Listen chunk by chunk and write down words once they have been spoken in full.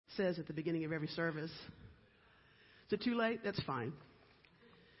says at the beginning of every service. Is it too late? That's fine.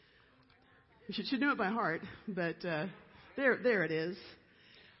 You should know it by heart, but there it is.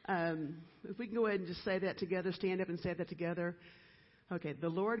 If we can go ahead and just say that together, stand up and say that together. Okay, the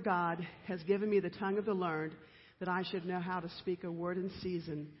Lord God has given me the tongue of the learned, that I should know how to speak a word in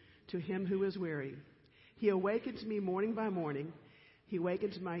season to him who is weary. He awakens me morning by morning. He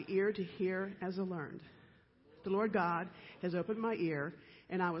awakens my ear to hear as a learned. The Lord God has opened my ear,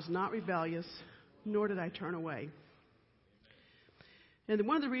 and I was not rebellious, nor did I turn away. And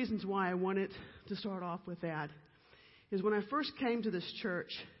one of the reasons why I wanted to start off with that is when I first came to this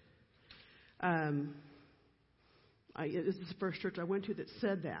church, this is the first church I went to that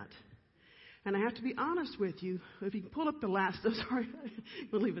said that. And I have to be honest with you. If you can pull up the last, sorry,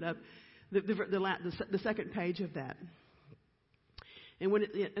 we'll leave it up, the second page of that. And when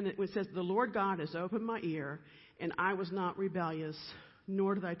it says, the Lord God has opened my ear, and I was not rebellious,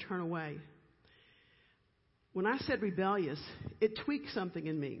 nor did I turn away. When I said rebellious, it tweaked something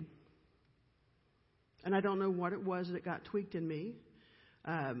in me. And I don't know what it was that got tweaked in me.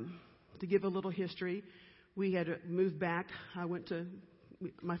 To give a little history, we had moved back.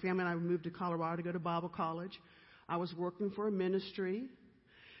 My family and I moved to Colorado to go to Bible college. I was working for a ministry.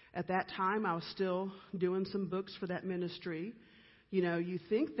 At that time, I was still doing some books for that ministry. You know, you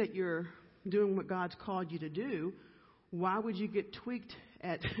think that you're doing what God's called you to do. Why would you get tweaked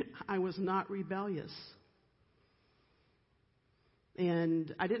at, I was not rebellious?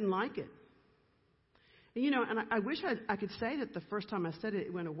 And I didn't like it. And, you know, and I wish I could say that the first time I said it,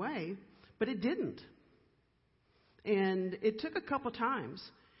 it went away, but it didn't. And it took a couple times.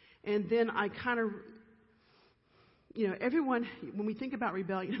 And then I kind of, you know, everyone, when we think about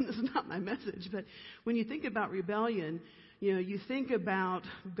rebellion, this is not my message, but when you think about rebellion, you know, you think about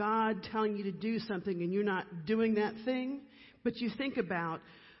God telling you to do something and you're not doing that thing, but you think about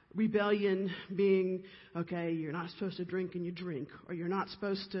rebellion being, okay, you're not supposed to drink and you drink, or you're not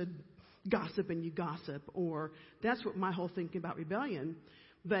supposed to gossip and you gossip, or that's what my whole thinking about rebellion.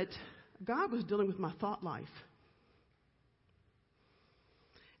 But God was dealing with my thought life.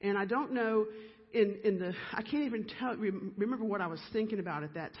 And I don't know, I can't even remember what I was thinking about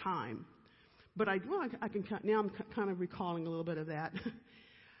at that time. But now I'm kind of recalling a little bit of that.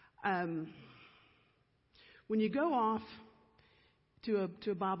 When you go off to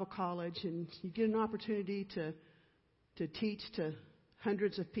a Bible college and you get an opportunity to teach to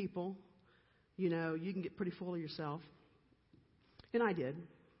hundreds of people, you know, you can get pretty full of yourself. And I did.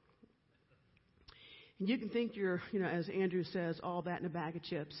 And you can think you're, you know, as Andrew says, all that in a bag of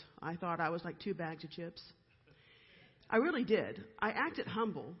chips. I thought I was like 2 bags of chips. I really did. I acted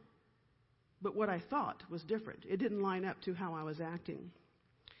humble, but what I thought was different. It didn't line up to how I was acting.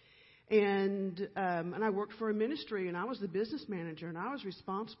 And I worked for a ministry, and I was the business manager, and I was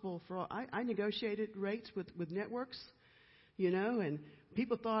responsible for I negotiated rates with networks, you know, and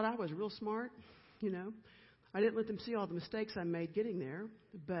people thought I was real smart, you know. I didn't let them see all the mistakes I made getting there,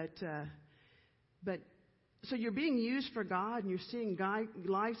 but so you're being used for God, and you're seeing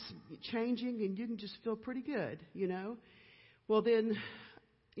lives changing, and you can just feel pretty good, you know. Well, then,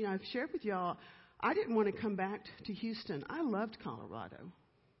 you know, I've shared with y'all, I didn't want to come back to Houston. I loved Colorado.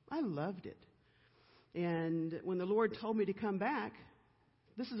 I loved it. And when the Lord told me to come back,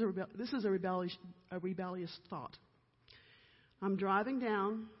 this is a rebellious thought. I'm driving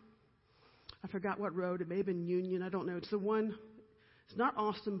down. I forgot what road. It may have been Union. I don't know. It's the one. It's not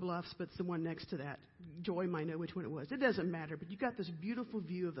Austin Bluffs, but it's the one next to that. Joy might know which one it was. It doesn't matter. But you got this beautiful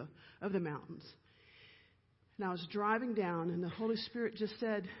view of the mountains. And I was driving down, and the Holy Spirit just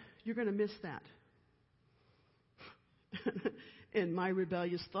said, "You're going to miss that." And my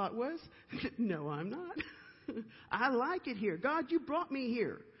rebellious thought was, no, I'm not. I like it here. God, you brought me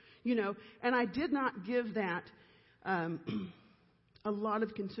here. You know, and I did not give that a lot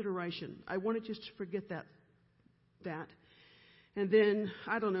of consideration. I wanted just to forget that. And then,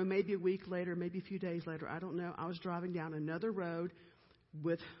 I don't know, maybe a week later, maybe a few days later, I don't know, I was driving down another road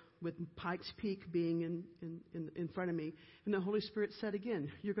with Pikes Peak being in front of me. And the Holy Spirit said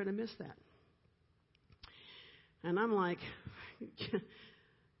again, "You're going to miss that." And I'm like,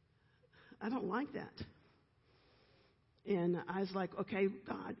 I don't like that. And I was like, okay,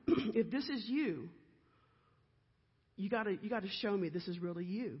 God, if this is you, you got to show me this is really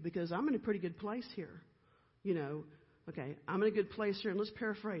you, because I'm in a pretty good place here. You know, okay, I'm in a good place here, and let's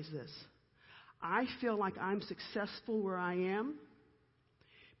paraphrase this. I feel like I'm successful where I am.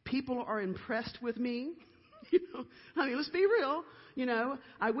 People are impressed with me. You know, I mean, let's be real. You know,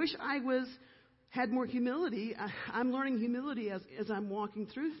 I wish I had more humility. I'm learning humility as I'm walking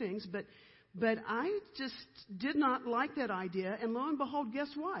through things, but But I just did not like that idea. And lo and behold, guess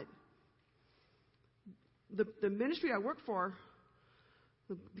what? The ministry I work for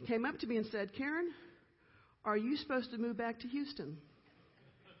came up to me and said, Karen, are you supposed to move back to Houston?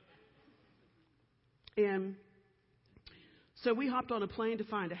 And so we hopped on a plane to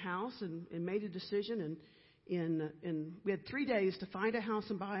find a house and made a decision. And we had 3 days to find a house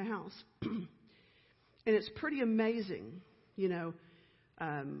and buy a house. And it's pretty amazing,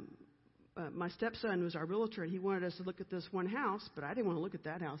 my stepson was our realtor, and he wanted us to look at this one house, but I didn't want to look at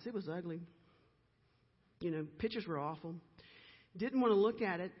that house. It was ugly. Pictures were awful. Didn't want to look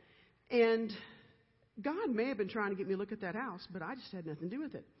at it. And God may have been trying to get me to look at that house, but I just had nothing to do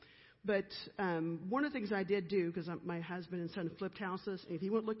with it. But one of the things I did do, because my husband and son flipped houses, and if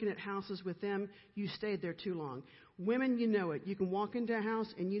you went looking at houses with them, you stayed there too long. Women, you know it. You can walk into a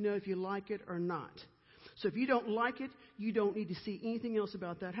house, and you know if you like it or not. So if you don't like it, you don't need to see anything else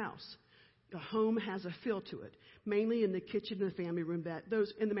about that house. A home has a feel to it, mainly in the kitchen and the family room,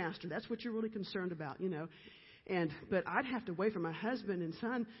 those in the master. That's what you're really concerned about, But I'd have to wait for my husband and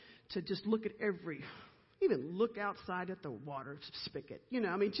son to just look at even look outside at the water spigot.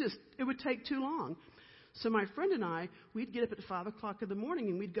 It would take too long. So my friend and I, we'd get up at 5 o'clock in the morning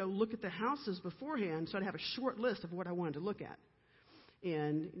and we'd go look at the houses beforehand. So I'd have a short list of what I wanted to look at.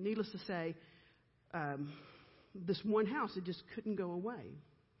 And needless to say, this one house, it just couldn't go away.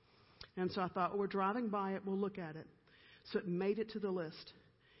 And so I thought, we're driving by it, we'll look at it. So it made it to the list.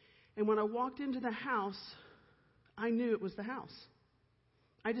 And when I walked into the house, I knew it was the house.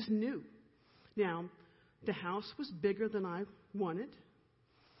 I just knew. Now, the house was bigger than I wanted,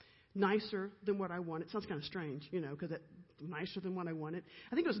 nicer than what I wanted. Sounds kind of strange, because it nicer than what I wanted.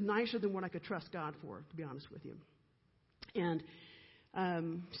 I think it was nicer than what I could trust God for, to be honest with you. And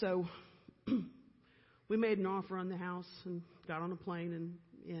so we made an offer on the house and got on a plane,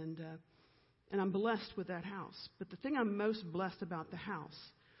 and I'm blessed with that house. But the thing I'm most blessed about the house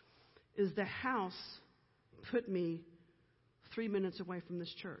is the house put me 3 minutes away from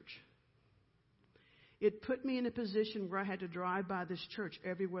this church. It put me in a position where I had to drive by this church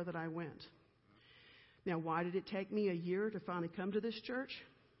everywhere that I went. Now, why did it take me a year to finally come to this church?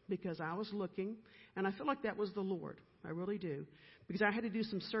 Because I was looking, and I feel like that was the Lord. I really do. Because I had to do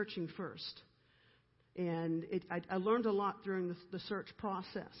some searching first. And I learned a lot during the search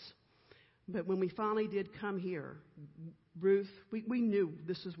process. But when we finally did come here, Ruth, we knew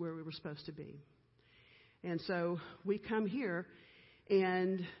this is where we were supposed to be. And so we come here,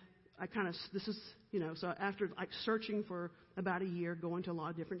 and so after searching for about a year, going to a lot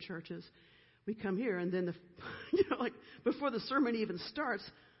of different churches, we come here, and then before the sermon even starts,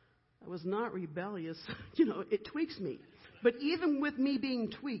 I was not rebellious. It tweaks me. But even with me being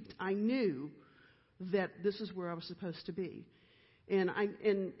tweaked, I knew that this is where I was supposed to be. And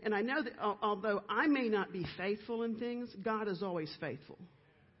I know that although I may not be faithful in things, God is always faithful.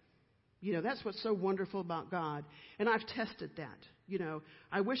 That's what's so wonderful about God. And I've tested that.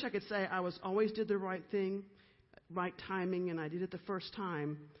 I wish I could say I always did the right thing, right timing, and I did it the first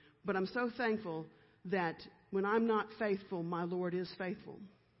time. But I'm so thankful that when I'm not faithful, my Lord is faithful.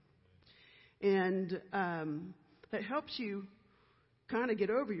 And that helps you kind of get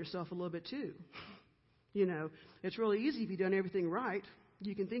over yourself a little bit too. It's really easy if you've done everything right.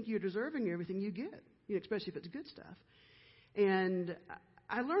 You can think you're deserving everything you get, especially if it's good stuff. And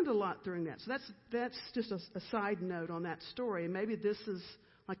I learned a lot during that. So that's just a side note on that story. And maybe this is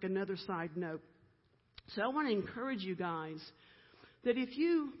like another side note. So I want to encourage you guys that if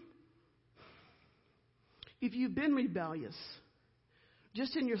you've been rebellious,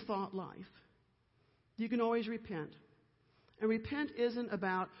 just in your thought life, you can always repent. And repent isn't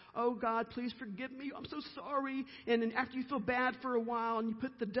about, oh, God, please forgive me. I'm so sorry. And then after you feel bad for a while and you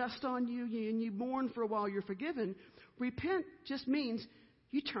put the dust on you and you mourn for a while, you're forgiven. Repent just means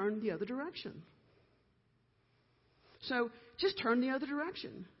you turn the other direction. So just turn the other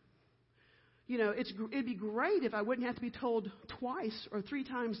direction. It'd be great if I wouldn't have to be told twice or 3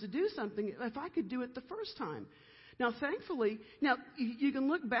 times to do something if I could do it the first time. Now, thankfully, you can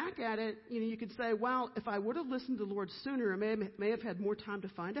look back at it. You could say, well, if I would have listened to the Lord sooner, I may have had more time to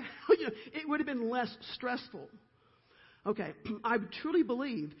find out. It would have been less stressful. Okay, I truly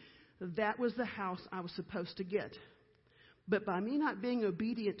believe that was the house I was supposed to get. But by me not being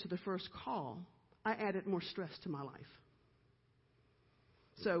obedient to the first call, I added more stress to my life.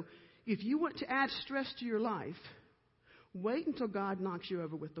 So if you want to add stress to your life, wait until God knocks you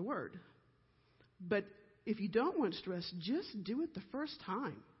over with the word. But if you don't want stress, just do it the first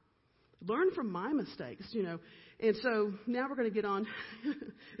time. Learn from my mistakes, And so now we're going to get on.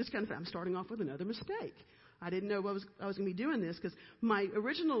 It's kind of fun. I'm starting off with another mistake. I didn't know I was going to be doing this because my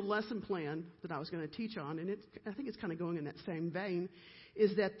original lesson plan that I was going to teach on, and I think it's kind of going in that same vein,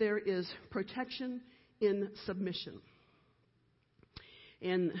 is that there is protection in submission.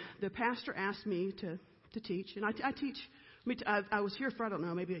 And the pastor asked me to teach, and I teach. I was here for, I don't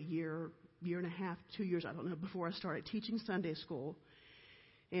know, maybe a year and a half, 2 years, I don't know, before I started teaching Sunday school.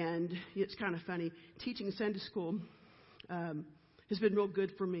 And it's kind of funny. Teaching Sunday school has been real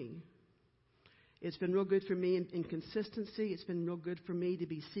good for me. It's been real good for me in consistency. It's been real good for me to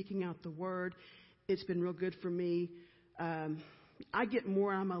be seeking out the Word. It's been real good for me. I get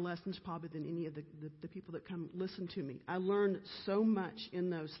more out of my lessons probably than any of the people that come listen to me. I learn so much in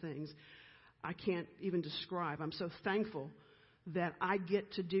those things I can't even describe. I'm so thankful that I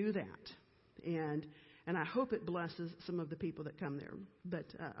get to do that. And I hope it blesses some of the people that come there. But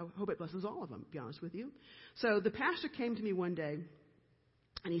I hope it blesses all of them, to be honest with you. So the pastor came to me one day,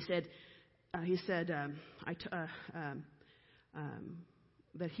 and he said that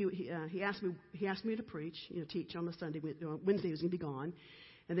he asked me to preach, teach on the Sunday. Wednesday he was going to be gone,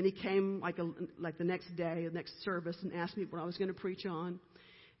 and then he came like the next day, the next service, and asked me what I was going to preach on,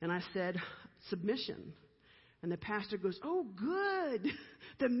 and I said submission, and the pastor goes, "Oh, good,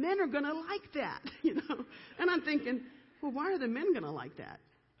 the men are going to like that," and I'm thinking, well, why are the men going to like that,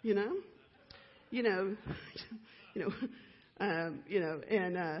 and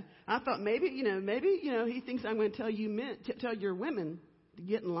I thought maybe he thinks I'm going to tell your women to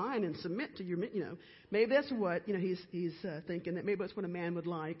get in line and submit to your men. Maybe that's what he's thinking, that maybe that's what a man would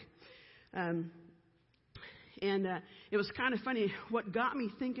like. And it was kind of funny. What got me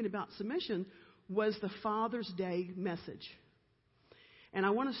thinking about submission was the Father's Day message. And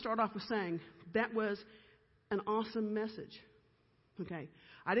I want to start off with saying that was an awesome message. Okay,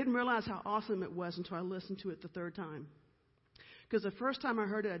 I didn't realize how awesome it was until I listened to it the third time. Because the first time I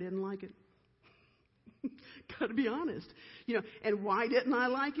heard it, I didn't like it. Got to be honest. And why didn't I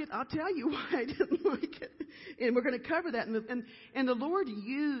like it? I'll tell you why I didn't like it. And we're going to cover that. And the Lord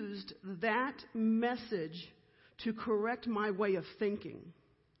used that message to correct my way of thinking.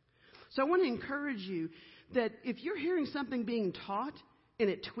 So I want to encourage you that if you're hearing something being taught and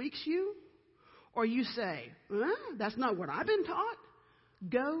it tweaks you, or you say, that's not what I've been taught,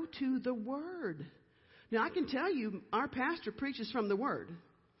 go to the Word. Now, I can tell you, our pastor preaches from the Word.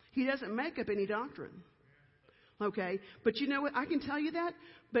 He doesn't make up any doctrine. Okay? But you know what? I can tell you that,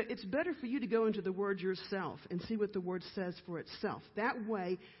 but it's better for you to go into the Word yourself and see what the Word says for itself. That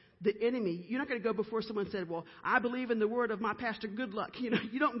way, the enemy, you're not going to go before someone said, well, I believe in the word of my pastor Goodluck. You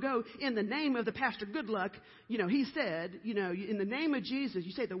don't go in the name of the pastor Goodluck. He said, in the name of Jesus,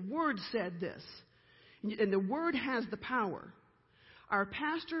 you say the Word said this. And the Word has the power. Our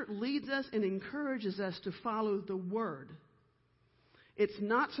pastor leads us and encourages us to follow the Word. It's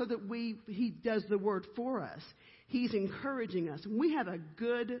not so that he does the Word for us. He's encouraging us. We have a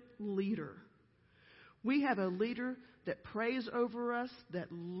good leader. We have a leader that prays over us,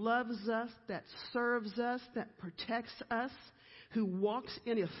 that loves us, that serves us, that protects us, who walks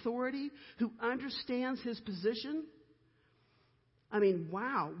in authority, who understands his position. I mean,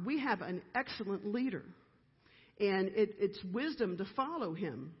 wow, we have an excellent leader. And it's wisdom to follow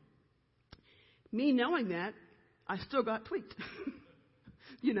him. Me knowing that, I still got tweaked.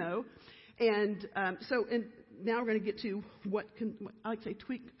 And so now we're going to get to what I like to say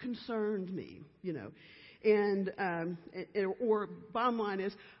tweak concerned me, And or bottom line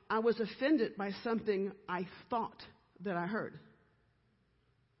is, I was offended by something I thought that I heard.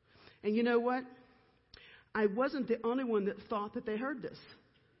 And you know what? I wasn't the only one that thought that they heard this.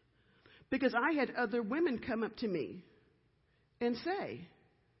 Because I had other women come up to me and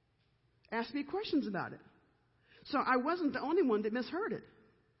ask me questions about it. So I wasn't the only one that misheard it.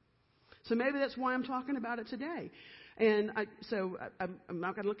 So maybe that's why I'm talking about it today. And I'm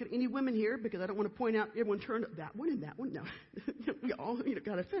not going to look at any women here because I don't want to point out everyone turned that one and that one. No, we all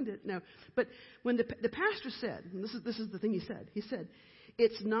got offended. No, but when the pastor said, and this is the thing he said,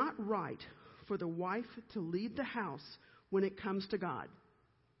 it's not right for the wife to leave the house when it comes to God.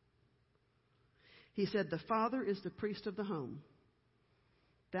 He said the father is the priest of the home.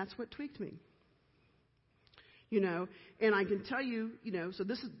 That's what tweaked me. And I can tell you, so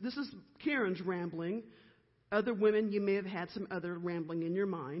this is Karen's rambling. Other women, you may have had some other rambling in your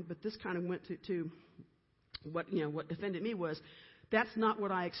mind, but this kind of went to what offended me was, that's not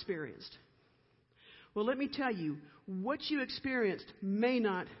what I experienced. Well, let me tell you, what you experienced may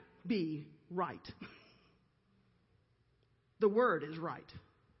not be right. The Word is right.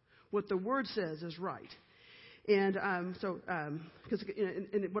 What the Word says is right. And because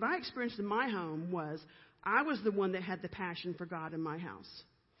what I experienced in my home was, I was the one that had the passion for God in my house.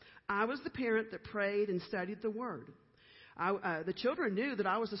 I was the parent that prayed and studied the Word. The children knew that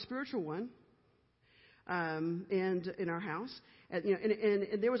I was the spiritual one, and in our house. And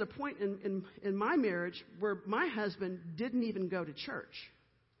there was a point in my marriage where my husband didn't even go to church.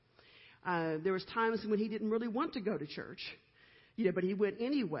 There was times when he didn't really want to go to church, but he went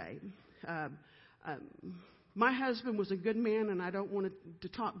anyway. My husband was a good man, and I don't want to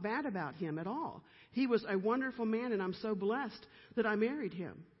talk bad about him at all. He was a wonderful man, and I'm so blessed that I married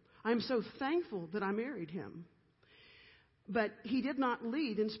him. I'm so thankful that I married him. But he did not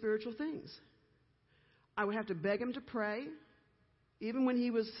lead in spiritual things. I would have to beg him to pray. Even when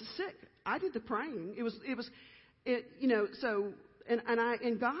he was sick, I did the praying.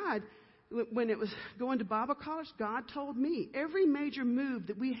 And God, when it was going to Bible college, God told me. Every major move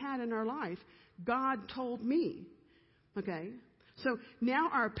that we had in our life, God told me. Okay? So now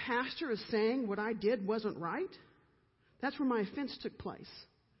our pastor is saying what I did wasn't right. That's where my offense took place.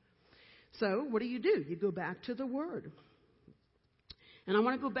 So what do? You go back to the Word. And I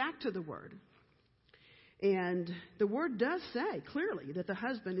want to go back to the Word. And the Word does say clearly that the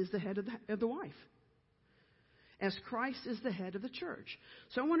husband is the head of the wife, as Christ is the head of the church.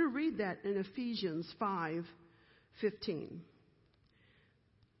 So I want to read that in Ephesians 5:15.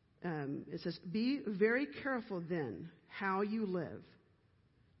 It says, "Be very careful then how you live,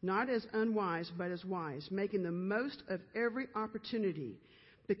 not as unwise but as wise, making the most of every opportunity,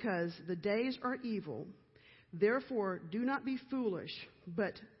 because the days are evil. Therefore, do not be foolish,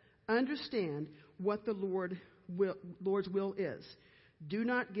 but understand what the Lord's will is. Do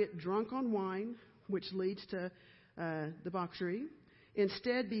not get drunk on wine, which leads to debauchery.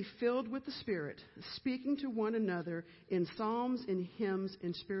 Instead, be filled with the Spirit, speaking to one another in psalms and hymns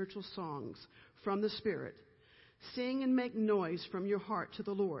and spiritual songs from the Spirit. Sing and make noise from your heart to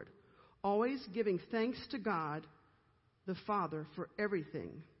the Lord, always giving thanks to God the Father for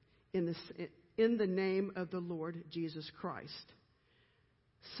everything in the name of the Lord Jesus Christ.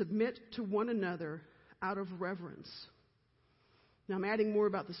 Submit to one another out of reverence." Now I'm adding more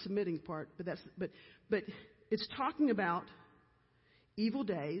about the submitting part, but it's talking about evil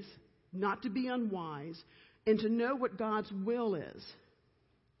days, not to be unwise, and to know what God's will is.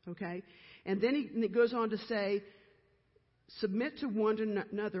 Okay? And then it goes on to say, submit to one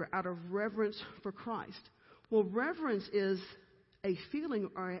another out of reverence for Christ. Well, reverence is a feeling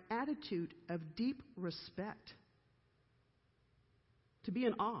or an attitude of deep respect. To be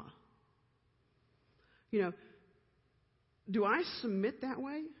in awe. Do I submit that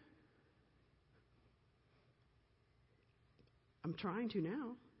way? I'm trying to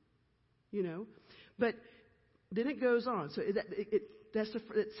now. But then it goes on. So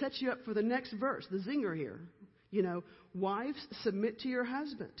it sets you up for the next verse, the zinger here. Wives, submit to your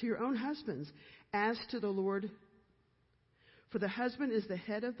own husbands, as to the Lord. For the husband is the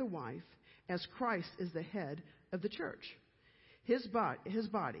head of the wife, as Christ is the head of the church, his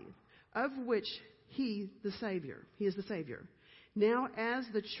body, of which he is the Savior. Now, as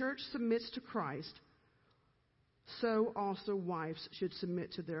the church submits to Christ, so also wives should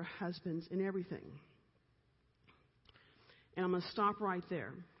submit to their husbands in everything. And I'm going to stop right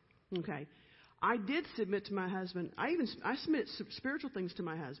there. Okay. I did submit to my husband. I submitted spiritual things to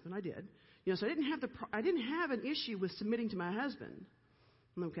my husband. I did. So I didn't have an issue with submitting to my husband.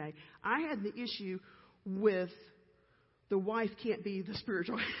 Okay. I had the issue with the wife can't be the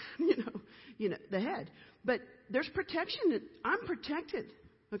spiritual, the head. But there's protection. I'm protected.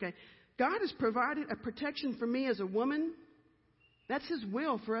 Okay. God has provided a protection for me as a woman. That's His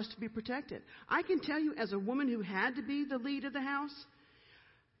will for us to be protected. I can tell you, as a woman who had to be the lead of the house,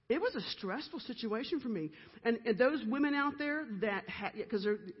 it was a stressful situation for me. And those women out there that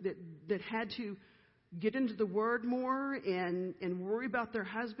had to get into the Word more and worry about their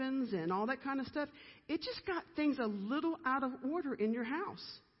husbands and all that kind of stuff, it just got things a little out of order in your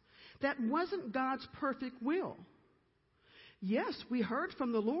house. That wasn't God's perfect will. Yes, we heard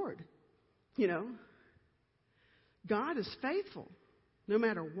from the Lord. God is faithful no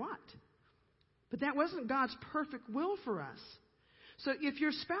matter what. But that wasn't God's perfect will for us. So if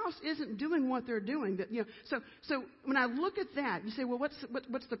your spouse isn't doing what they're doing, so when I look at that, you say, well,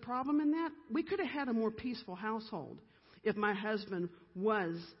 what's the problem in that? We could have had a more peaceful household if my husband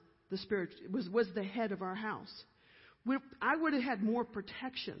was the head of our house. I would have had more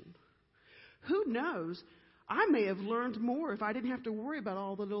protection. Who knows? I may have learned more if I didn't have to worry about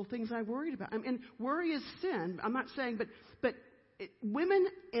all the little things I worried about. And worry is sin. I'm not saying, but women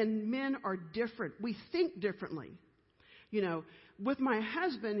and men are different. We think differently. With my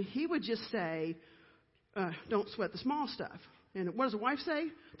husband, he would just say, don't sweat the small stuff. And what does a wife say?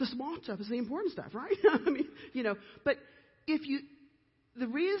 The small stuff is the important stuff, right? But if the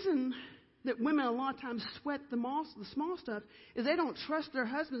reason that women a lot of times sweat the small stuff is they don't trust their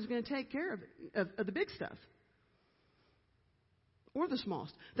husband's going to take care of the big stuff or the small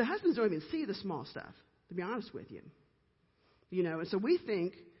stuff. The husbands don't even see the small stuff, to be honest with you. And so we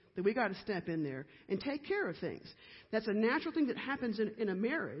think that we got to step in there and take care of things. That's a natural thing that happens in a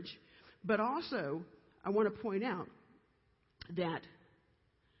marriage. But also, I want to point out that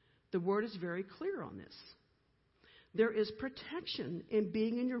the Word is very clear on this. There is protection in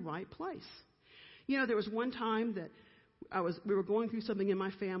being in your right place. There was one time that we were going through something in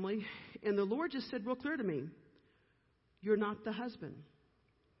my family, and the Lord just said real clear to me, "You're not the husband."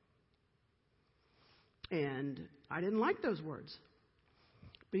 And I didn't like those words.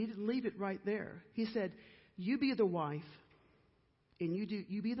 But He didn't leave it right there. He said, "You be the wife, and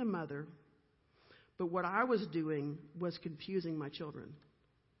you be the mother." But what I was doing was confusing my children.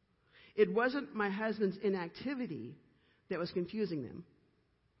 It wasn't my husband's inactivity that was confusing them.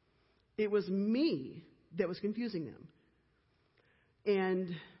 It was me that was confusing them.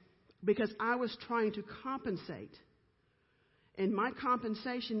 And because I was trying to compensate, and my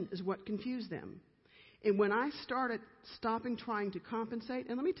compensation is what confused them. And when I started stopping trying to compensate,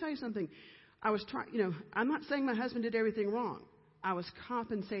 and let me tell you something, I'm not saying my husband did everything wrong. I was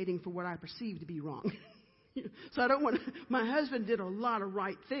compensating for what I perceived to be wrong. So my husband did a lot of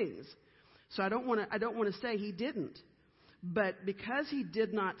right things. So I don't want to say he didn't. But because he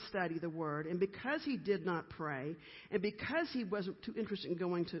did not study the Word, and because he did not pray, and because he wasn't too interested in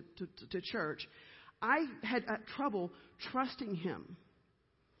going to church, I had trouble trusting him.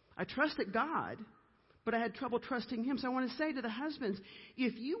 I trusted God, but I had trouble trusting him. So I want to say to the husbands,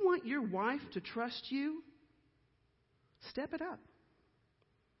 if you want your wife to trust you, step it up.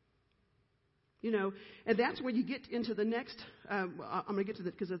 And that's where you get into the next, I'm going to get to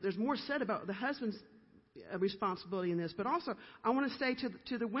that because there's more said about the husband's responsibility in this. But also, I want to say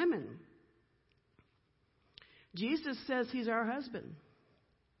to the women, Jesus says he's our husband.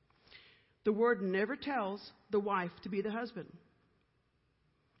 The Word never tells the wife to be the husband.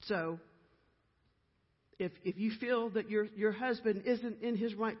 So, if you feel that your husband isn't in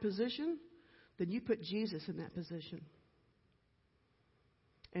his right position, then you put Jesus in that position.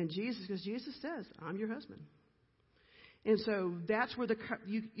 And because Jesus says, "I'm your husband." And so that's where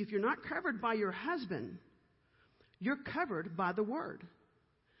if you're not covered by your husband, you're covered by the Word.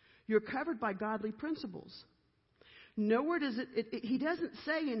 You're covered by godly principles. Nowhere does he doesn't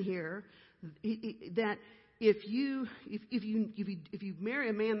say in here that if you marry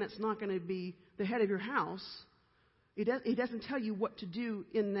a man that's not going to be the head of your house, he doesn't tell you what to do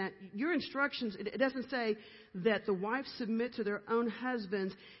in that. Your instructions, it doesn't say that the wives submit to their own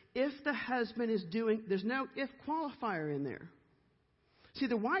husbands if the husband is doing, there's no if qualifier in there. See,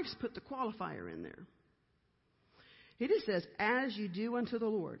 the wives put the qualifier in there. It just says, as you do unto the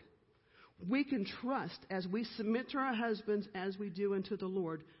Lord. We can trust as we submit to our husbands as we do unto the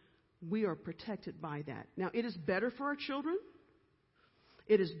Lord. We are protected by that. Now, it is better for our children.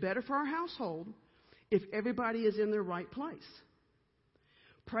 It is better for our household if everybody is in their right place.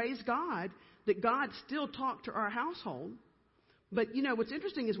 Praise God that God still talked to our household. But, what's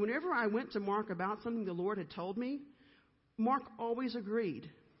interesting is whenever I went to Mark about something the Lord had told me, Mark always agreed.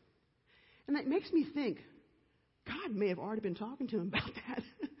 And that makes me think, God may have already been talking to him about that.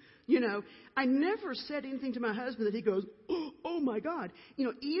 I never said anything to my husband that he goes, oh my God.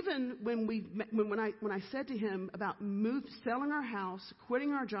 Even when I said to him about selling our house,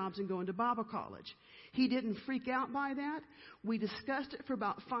 quitting our jobs, and going to Bible college, he didn't freak out by that. We discussed it for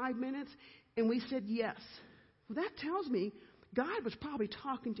about 5 minutes, and we said yes. Well, that tells me God was probably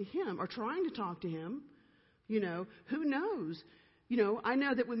talking to him or trying to talk to him. Who knows? I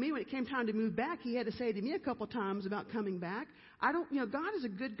know that with me, when it came time to move back, he had to say to me a couple times about coming back. God is a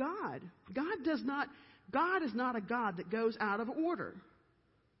good God. God is not a God that goes out of order.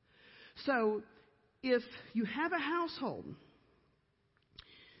 So if you have a household,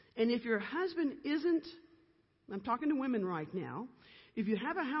 and if your husband isn't, I'm talking to women right now, if you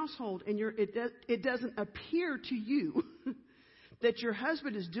have a household and it doesn't appear to you that your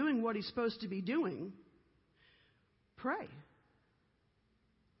husband is doing what he's supposed to be doing, pray.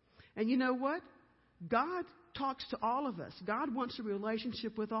 And you know what? God talks to all of us. God wants a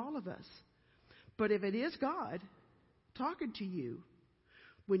relationship with all of us. But if it is God talking to you,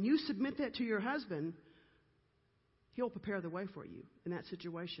 when you submit that to your husband, he'll prepare the way for you in that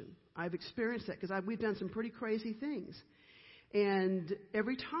situation. I've experienced that because we've done some pretty crazy things. And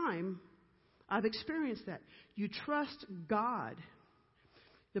every time I've experienced that. You trust God.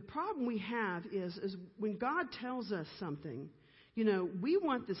 The problem we have is when God tells us something, we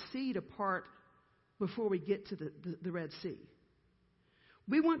want the sea to part before we get to the Red Sea.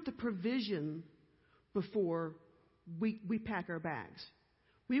 We want the provision before we pack our bags.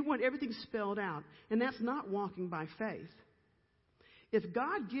 We want everything spelled out, and that's not walking by faith. If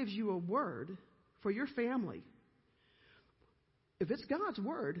God gives you a word for your family, if it's God's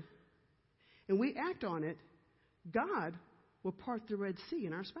word, and we act on it, God will part the Red Sea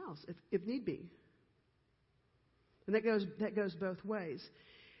in our spouse, if need be. And that goes both ways.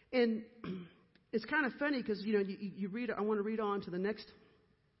 And it's kind of funny because, you read. I want to read on to the next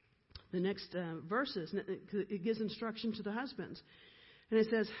verses. It gives instruction to the husbands. And it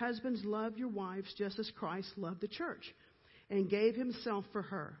says, husbands, love your wives just as Christ loved the church and gave himself for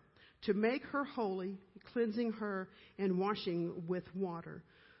her, to make her holy, cleansing her and washing with water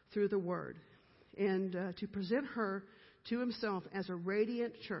through the word, and to present her to himself as a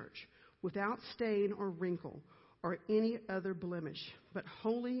radiant church, without stain or wrinkle or any other blemish, but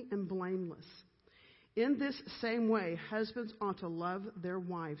holy and blameless. In this same way, husbands ought to love their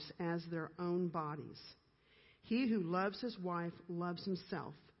wives as their own bodies. He who loves his wife loves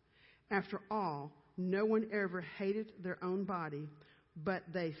himself. After all, no one ever hated their own body, but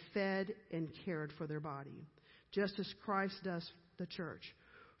they fed and cared for their body, just as Christ does the church.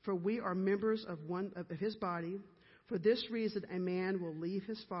 For we are members of his body. For this reason, a man will leave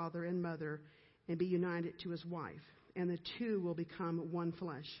his father and mother and be united to his wife, and the two will become one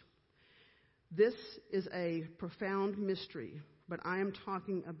flesh. This is a profound mystery, but I am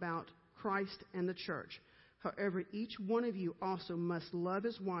talking about Christ and the church. However, each one of you also must love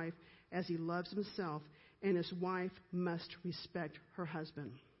his wife as he loves himself, and his wife must respect her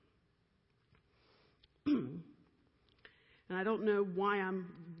husband. And I don't know why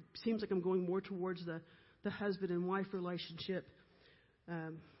seems like I'm going more towards the husband and wife relationship,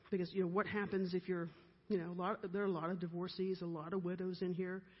 because, what happens if you're, there are a lot of divorcees, a lot of widows in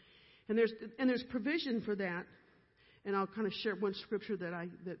here, and there's provision for that. And I'll kind of share one scripture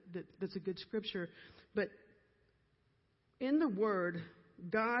that's a good scripture. But in the Word,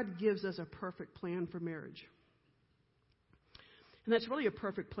 God gives us a perfect plan for marriage. And that's really a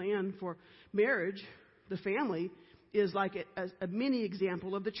perfect plan for marriage. The family is like a mini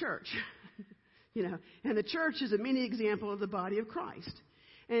example of the church. And the church is a mini example of the body of Christ.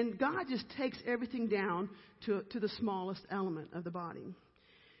 And God just takes everything down to the smallest element of the body.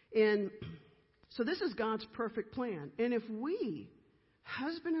 And so this is God's perfect plan. And if we,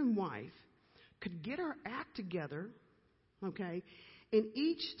 husband and wife, could get our act together, okay, and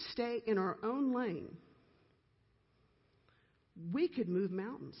each stay in our own lane, we could move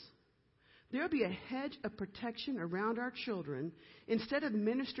mountains. There'll be a hedge of protection around our children. Instead of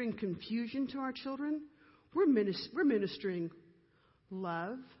ministering confusion to our children, we're ministering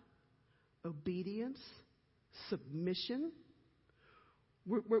love, obedience, submission.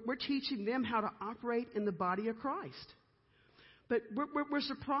 We're teaching them how to operate in the body of Christ. But we're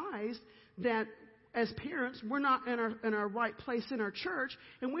surprised that as parents, we're not in our right place in our church,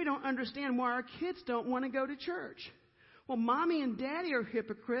 and we don't understand why our kids don't want to go to church. Well, mommy and daddy are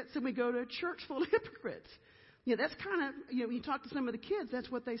hypocrites, and we go to a church full of hypocrites. That's kind of, when you talk to some of the kids, that's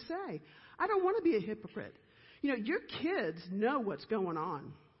what they say. I don't want to be a hypocrite. Your kids know what's going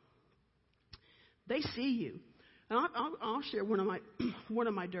on. They see you. And I'll share one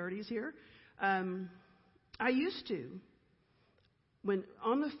of my dirties here. I used to, when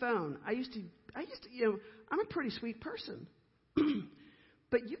on the phone, I used to, I'm a pretty sweet person.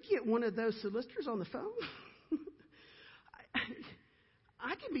 But you get one of those solicitors on the phone,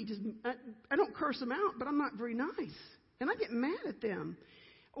 I can be I don't curse them out, but I'm not very nice. And I get mad at them.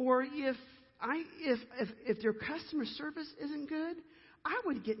 Or if their customer service isn't good, I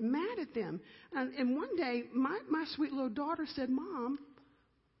would get mad at them. And one day, my sweet little daughter said, Mom,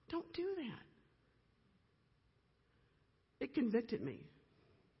 don't do that. It convicted me.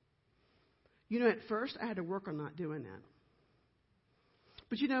 At first, I had to work on not doing that.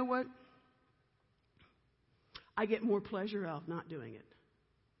 But you know what? I get more pleasure out of not doing it.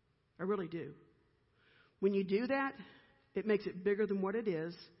 I really do. When you do that, it makes it bigger than what it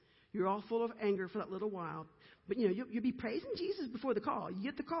is. You're all full of anger for that little while. But, you'll be praising Jesus before the call. You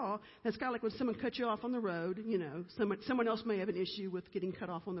get the call. That's kind of like when someone cuts you off on the road. Someone else may have an issue with getting cut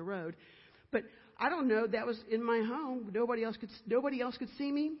off on the road. But I don't know. That was in my home. Nobody else could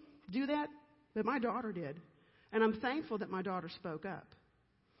see me do that. But my daughter did. And I'm thankful that my daughter spoke up.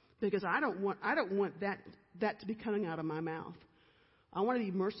 Because I don't want that to be coming out of my mouth. I want to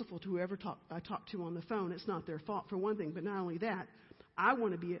be merciful to whoever I talk to on the phone. It's not their fault, for one thing. But not only that, I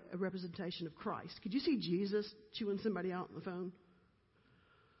want to be a representation of Christ. Could you see Jesus chewing somebody out on the phone?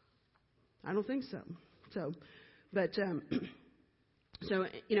 I don't think so.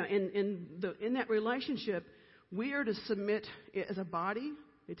 In that relationship, We are to submit as a body.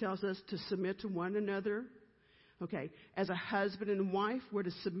 It tells us to submit to one another. Okay. As a husband and wife, we're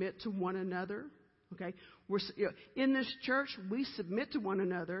to submit to one another. Okay. In this church, we submit to one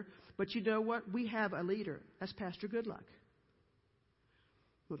another. But you know what? We have a leader. That's Pastor Goodluck.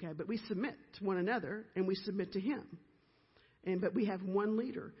 Okay. But we submit to one another, and we submit to him. But we have one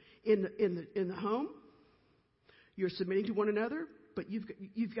leader. In the home, you're submitting to one another, but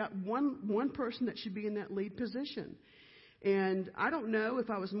you've got one person that should be in that lead position. And I don't know, if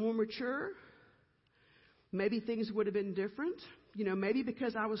I was more mature, maybe things would have been different. You know, maybe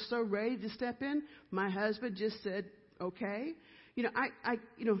because I was so ready to step in, my husband just said, okay. You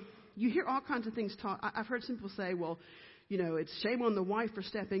know, you hear all kinds of things taught. I've heard some people say, well, you know, it's shame on the wife for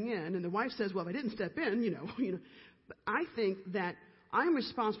stepping in. And the wife says, well, if I didn't step in, you know. But I think that I'm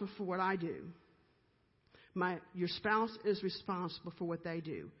responsible for what I do. Your spouse is responsible for what they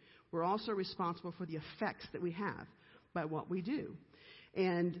do. We're also responsible for the effects that we have by what we do.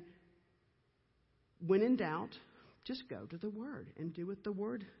 And when in doubt, just go to the Word and do what the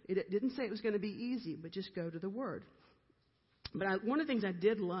Word. It didn't say it was going to be easy, but just go to the Word. But one of the things I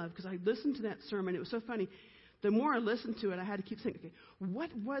did love, because I listened to that sermon, it was so funny. The more I listened to it, I had to keep thinking, okay,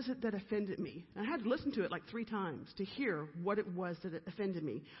 what was it that offended me? And I had to listen to it like 3 times to hear what it was that offended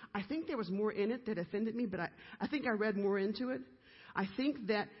me. I think there was more in it that offended me, but I think I read more into it. I think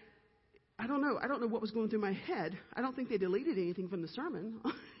that, I don't know what was going through my head. I don't think they deleted anything from the sermon.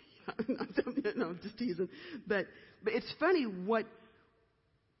 No, just teasing. But it's funny what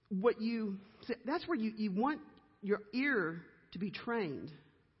you, that's where you want your ear to be trained.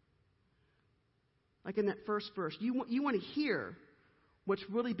 Like in that first verse, you want to hear what's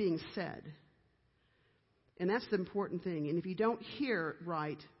really being said. And that's the important thing. And if you don't hear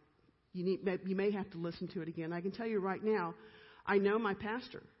right, you may have to listen to it again. I can tell you right now, I know my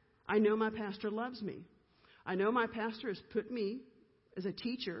pastor. I know my pastor loves me. I know my pastor has put me as a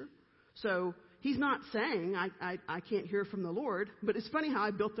teacher. So he's not saying I can't hear from the Lord, but it's funny how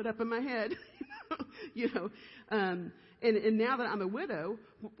I built it up in my head. You know, and now that I'm a widow,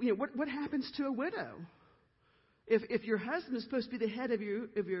 you know, what happens to a widow? If your husband is supposed to be the head of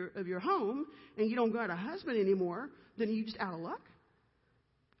your home and you don't got a husband anymore, then are you just out of luck?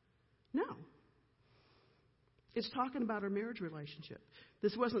 No. It's talking about a marriage relationship.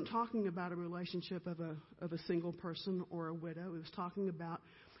 This wasn't talking about a relationship of a single person or a widow. It was talking about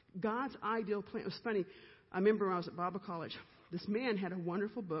God's ideal plan. It was funny. I remember when I was at Bible college, this man had a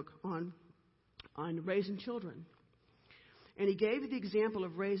wonderful book on raising children. And he gave the example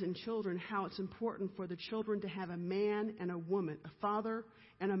of raising children, how it's important for the children to have a man and a woman, a father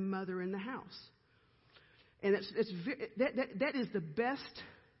and a mother in the house. And that is the best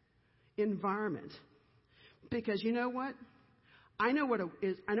environment. Because you know what? I know what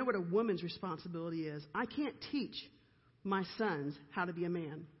a woman's responsibility is. I can't teach my sons how to be a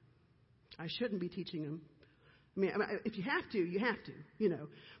man. I shouldn't be teaching them. I mean, if you have to, you have to, you know.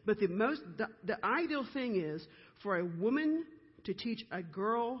 But the ideal thing is for a woman to teach a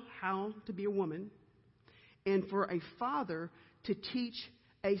girl how to be a woman, and for a father to teach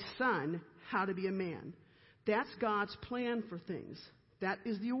a son how to be a man. That's God's plan for things. That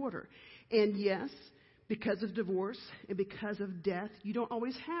is the order. And yes, because of divorce and because of death, you don't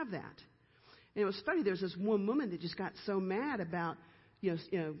always have that. And it was funny. There was this one woman that just got so mad about, you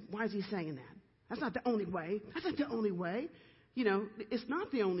know, why is he saying that? That's not the only way. That's not the only way. You know, it's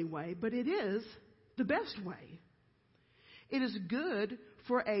not the only way, but it is the best way. It is good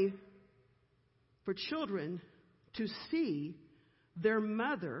for children to see their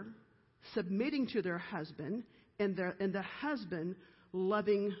mother submitting to their husband and the husband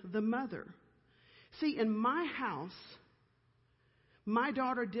loving the mother. See, in my house, my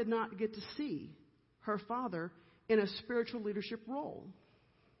daughter did not get to see her father in a spiritual leadership role.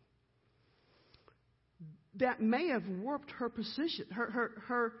 That may have warped her position,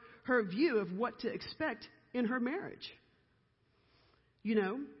 her view of what to expect in her marriage. You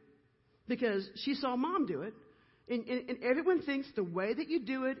know, because she saw mom do it, and everyone thinks the way that you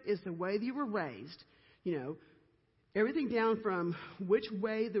do it is the way that you were raised. You know, everything down from which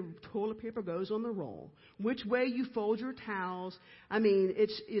way the toilet paper goes on the roll, which way you fold your towels. I mean,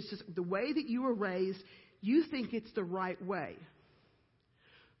 it's just the way that you were raised. You think it's the right way.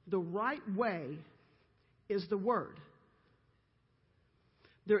 The right way is the Word.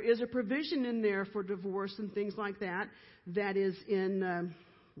 There is a provision in there for divorce and things like that. That is in,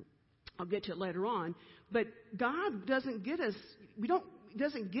 I'll get to it later on. But God doesn't get us.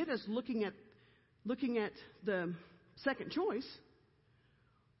 Doesn't get us looking at the second choice.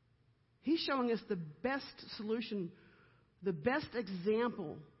 He's showing us the best solution. The best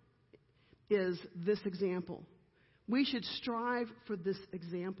example is this example. We should strive for this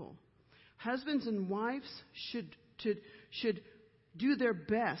example. Husbands and wives should do their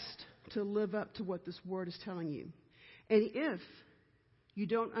best to live up to what this word is telling you. And if you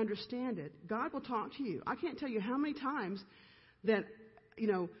don't understand it, God will talk to you. I can't tell you how many times that,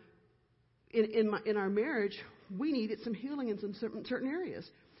 in our marriage, we needed some healing in some certain areas.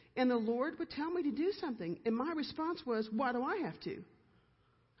 And the Lord would tell me to do something. And my response was, why do I have to?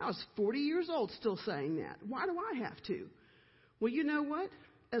 I was 40 years old still saying that. Why do I have to? Well, you know what?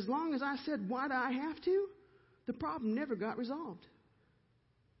 As long as I said, why do I have to? The problem never got resolved.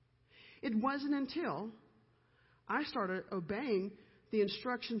 It wasn't until I started obeying the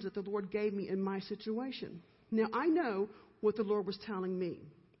instructions that the Lord gave me in my situation. Now, I know what the Lord was telling me.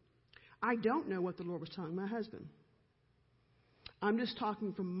 I don't know what the Lord was telling my husband. I'm just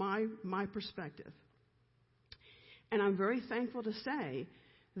talking from my perspective. And I'm very thankful to say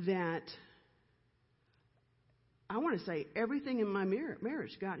that I want to say everything in my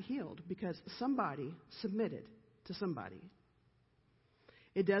marriage got healed because somebody submitted to somebody.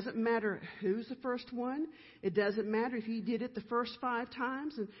 It doesn't matter who's the first one. It doesn't matter if he did it the first 5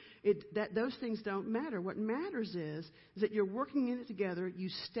 times. And those things don't matter. What matters is that you're working in it together. You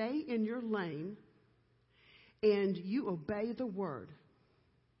stay in your lane, and you obey the word.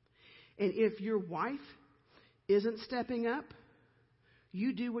 And if your wife isn't stepping up,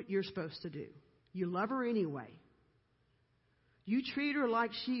 you do what you're supposed to do. You love her anyway. You treat her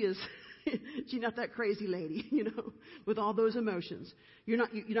like she is. She's not that crazy lady, with all those emotions. You're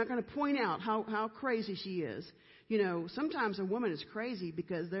not going to point out how crazy she is. Sometimes a woman is crazy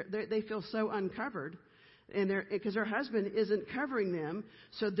because they feel so uncovered, and because their husband isn't covering them,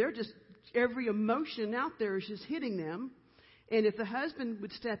 so they're just every emotion out there is just hitting them. And if the husband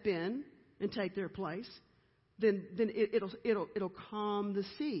would step in and take their place, then it'll calm the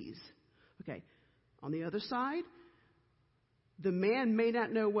seas. Okay. On the other side, the man may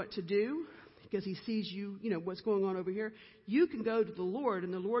not know what to do because he sees you, what's going on over here. You can go to the Lord,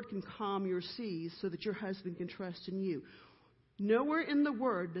 and the Lord can calm your seas so that your husband can trust in you. Nowhere in the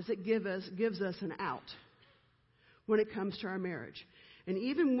Word does it gives us an out when it comes to our marriage. And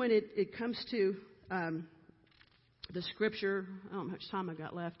even when it comes to the Scripture, I don't know how much time I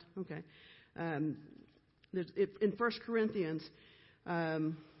got left. Okay. In 1 Corinthians,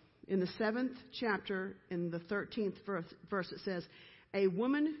 in the 7th chapter, in the 13th verse, it says, a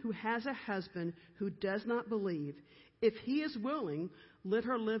woman who has a husband who does not believe, if he is willing, let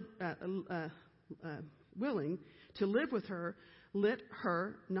her live, willing to live with her, let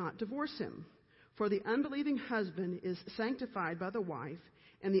her not divorce him. For the unbelieving husband is sanctified by the wife,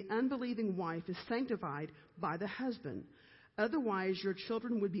 and the unbelieving wife is sanctified by the husband. Otherwise, your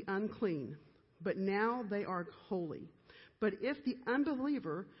children would be unclean, but now they are holy. But if the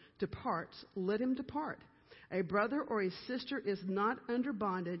unbeliever departs, let him depart. A brother or a sister is not under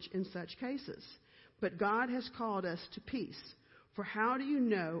bondage in such cases, but God has called us to peace. For how do you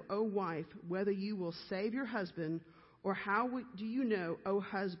know, O wife, whether you will save your husband, or how do you know, O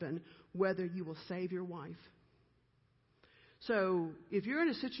husband, whether you will save your wife? So if you're in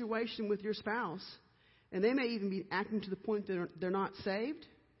a situation with your spouse, and they may even be acting to the point that they're not saved,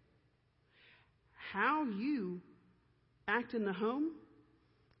 how you act in the home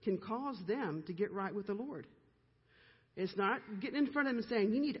can cause them to get right with the Lord. It's not getting in front of them and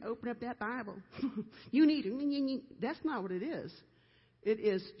saying, you need to open up that Bible. you need. That's not what it is. It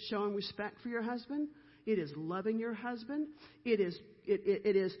is showing respect for your husband. It is loving your husband. It is,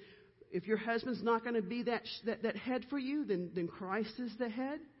 if your husband's not going to be that head for you, then Christ is the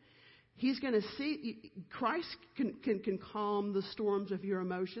head. He's going to see, Christ can calm the storms of your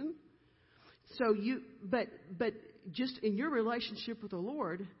emotion. So but just in your relationship with the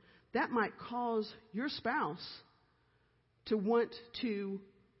Lord, that might cause your spouse to want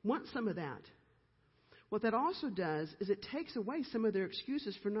some of that. What that also does is it takes away some of their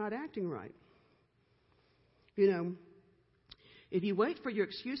excuses for not acting right. If you wait for your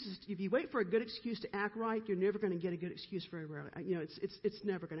excuses, if you wait for a good excuse to act right, you're never going to get a good excuse very rarely. It's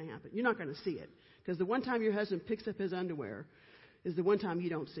never going to happen. You're not going to see it because the one time your husband picks up his underwear is the one time you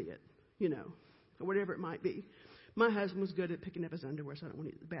don't see it, or whatever it might be. My husband was good at picking up his underwear, so I don't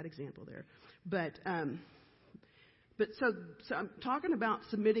want a bad example there. But so I'm talking about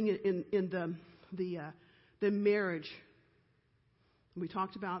submitting in the marriage. We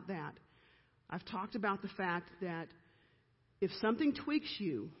talked about that. I've talked about the fact that if something tweaks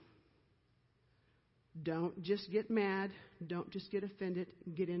you, don't just get mad. Don't just get offended.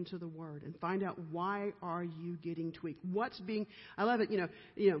 Get into the Word and find out why are you getting tweaked. I love it.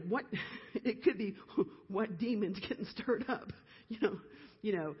 What it could be. What demons getting stirred up?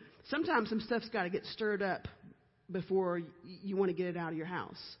 Sometimes some stuff's got to get stirred up before you want to get it out of your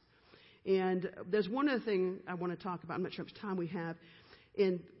house. And there's one other thing I want to talk about. I'm not sure how much time we have.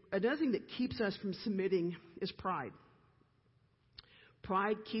 And another thing that keeps us from submitting is pride.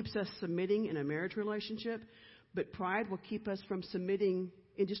 Pride keeps us submitting in a marriage relationship, but pride will keep us from submitting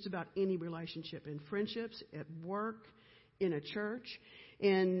in just about any relationship, in friendships, at work, in a church.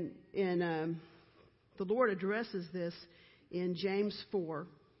 And the Lord addresses this in James 4.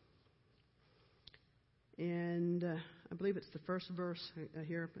 And I believe it's the first verse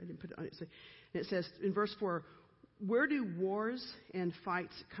here. I didn't put it on it. It says in verse 4, "Where do wars and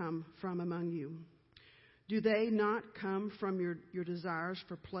fights come from among you? Do they not come from your desires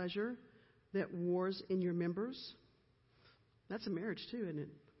for pleasure that wars in your members?" That's a marriage too, isn't it?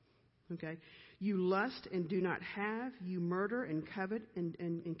 Okay. "You lust and do not have. You murder and covet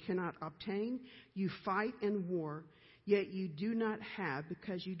and cannot obtain. You fight and war, yet you do not have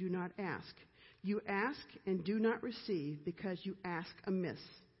because you do not ask. You ask and do not receive because you ask amiss,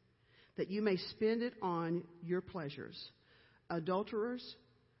 that you may spend it on your pleasures. Adulterers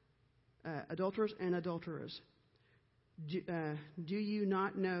and adulterers, do you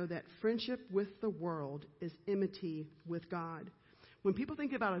not know that friendship with the world is enmity with God?" When people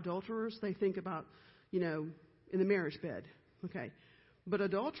think about adulterers, they think about, in the marriage bed. Okay. But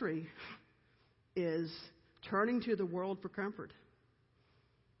adultery is turning to the world for comfort.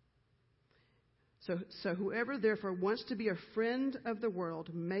 So whoever therefore wants to be a friend of the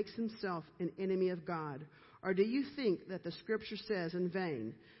world makes himself an enemy of God. Or do you think that the Scripture says in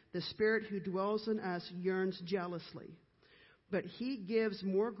vain, "The Spirit who dwells in us yearns jealously"? But he gives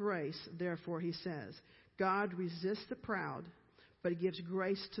more grace, therefore he says, "God resists the proud, but he gives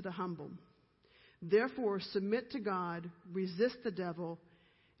grace to the humble." Therefore submit to God, resist the devil,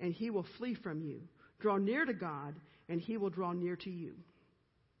 and he will flee from you. Draw near to God, and he will draw near to you.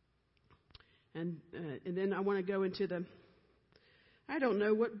 And then I want to go into I don't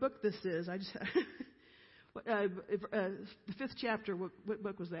know what book this is. I just the 5th chapter. What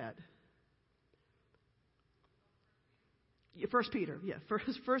book was that? 1 Peter. Yeah,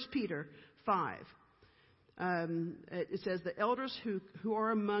 1 Peter 5. It says, "The elders who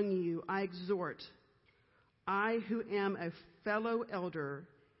are among you, I exhort, I who am a fellow elder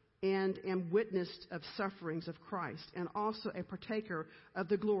and am witness of sufferings of Christ, and also a partaker of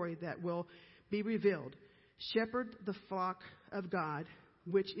the glory that will be revealed. Shepherd the flock of God,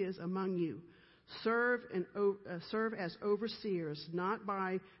 which is among you. Serve as overseers, not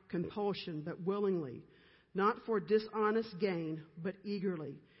by compulsion, but willingly, not for dishonest gain, but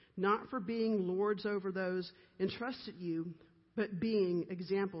eagerly, not for being lords over those entrusted you, but being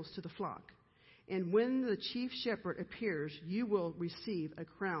examples to the flock. And when the chief shepherd appears, you will receive a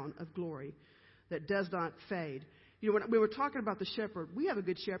crown of glory that does not fade." When we were talking about the shepherd, we have a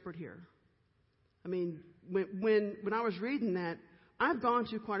good shepherd here. I mean, when I was reading that, I've gone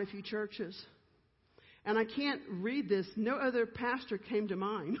to quite a few churches. And I can't read this. No other pastor came to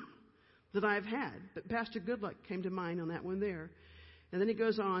mind that I've had. But Pastor Goodluck came to mind on that one there. And then he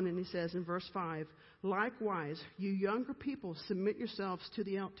goes on and he says in verse 5, "Likewise, you younger people, submit yourselves to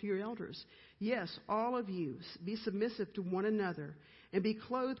your elders. Yes, all of you, be submissive to one another and be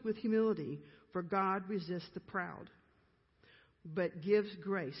clothed with humility, for God resists the proud, but gives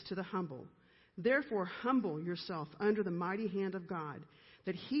grace to the humble. Therefore, humble yourself under the mighty hand of God,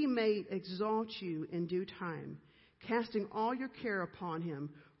 that he may exalt you in due time, casting all your care upon him,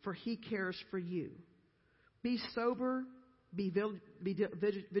 for he cares for you. Be sober, be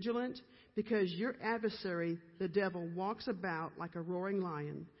vigilant, because your adversary, the devil, walks about like a roaring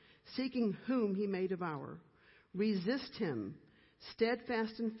lion, seeking whom he may devour. Resist him,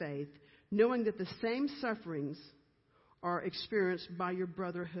 steadfast in faith, knowing that the same sufferings are experienced by your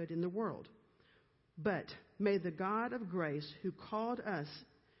brotherhood in the world. But may the God of grace, who called us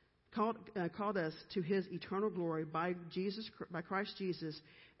to his eternal glory by Christ Jesus,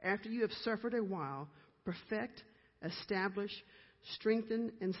 after you have suffered a while, perfect, establish,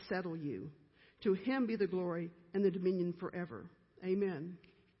 strengthen, and settle you. To him be the glory and the dominion forever. Amen."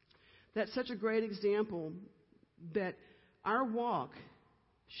 That's such a great example that our walk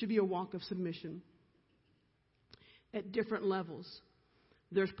should be a walk of submission at different levels.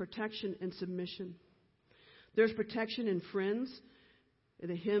 There's protection and submission. There's protection in friends,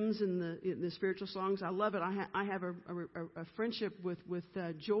 the hymns and the spiritual songs. I love it. I have a friendship with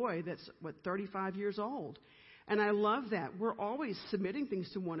Joy that's 35 years old, and I love that. We're always submitting things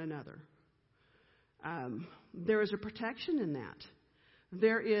to one another. There is a protection in that.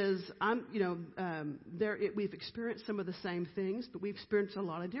 We've experienced some of the same things, but we've experienced a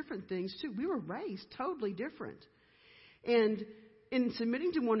lot of different things too. We were raised totally different, and in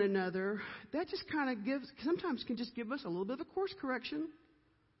submitting to one another, that just kind of sometimes can just give us a little bit of a course correction.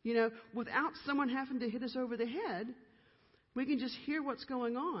 Without someone having to hit us over the head, we can just hear what's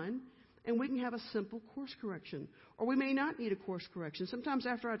going on, and we can have a simple course correction. Or we may not need a course correction. Sometimes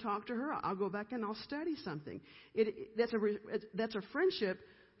after I talk to her, I'll go back and I'll study something. That's a friendship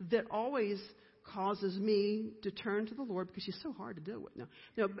that always causes me to turn to the Lord, because she's so hard to deal with.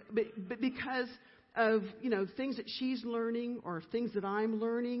 But because of things that she's learning or things that I'm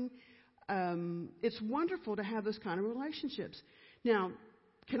learning, it's wonderful to have those kind of relationships. Now,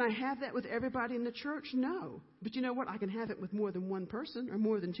 can I have that with everybody in the church? No. But you know what? I can have it with more than one person or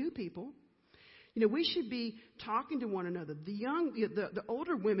more than two people. We should be talking to one another. The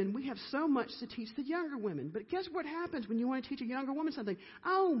older women, we have so much to teach the younger women. But guess what happens when you want to teach a younger woman something?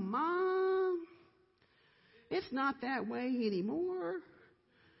 Oh, Mom, it's not that way anymore.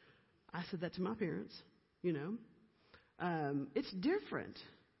 I said that to my parents, It's different.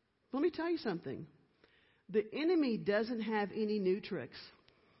 Let me tell you something. The enemy doesn't have any new tricks.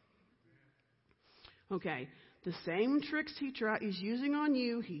 Okay, the same tricks he's using on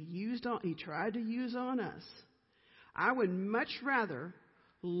you, he tried to use on us. I would much rather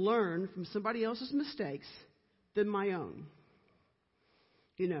learn from somebody else's mistakes than my own.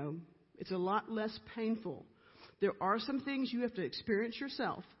 It's a lot less painful. There are some things you have to experience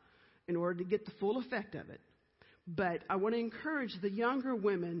yourself in order to get the full effect of it. But I want to encourage the younger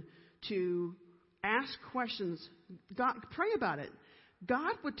women to ask questions. God, pray about it.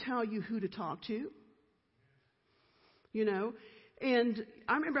 God would tell you who to talk to. And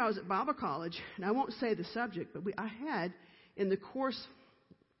I remember I was at Bible college, and I won't say the subject, but I had in the course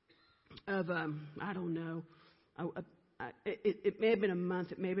of, I don't know, it may have been a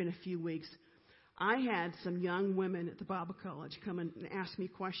month, it may have been a few weeks, I had some young women at the Bible college come in and ask me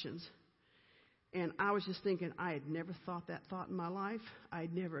questions. And I was just thinking, I had never thought that thought in my life. I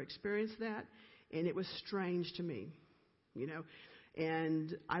had never experienced that. And it was strange to me,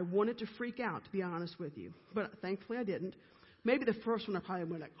 And I wanted to freak out, to be honest with you. But thankfully I didn't. Maybe the first one I probably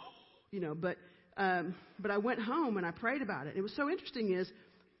went like, But I went home and I prayed about it. It was so interesting is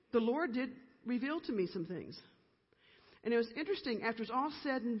the Lord did reveal to me some things. And it was interesting, after it's all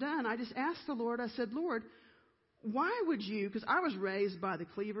said and done, I just asked the Lord, I said, Lord, why would you, because I was raised by the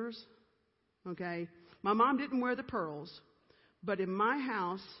Cleavers, okay? My mom didn't wear the pearls, but in my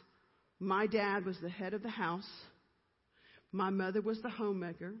house, my dad was the head of the house. My mother was the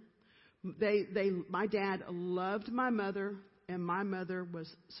homemaker. My dad loved my mother, and my mother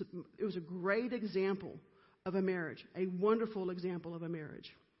it was a great example of a marriage, a wonderful example of a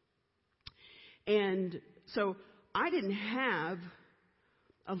marriage. And so I didn't have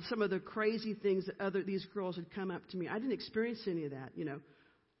some of the crazy things that these girls had come up to me. I didn't experience any of that,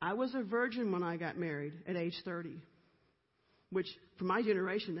 I was a virgin when I got married at age 30, which for my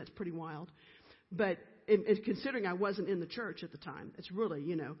generation, that's pretty wild. But considering I wasn't in the church at the time, it's really,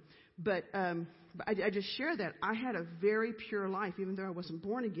 But I just share that. I had a very pure life, even though I wasn't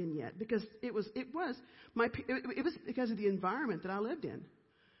born again yet, because it was because of the environment that I lived in.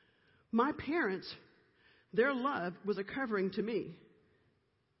 My parents, their love was a covering to me.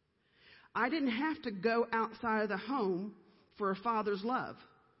 I didn't have to go outside of the home for a father's love.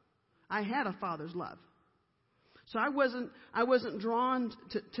 I had a father's love. So I wasn't drawn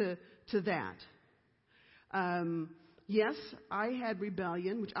to that. Yes, I had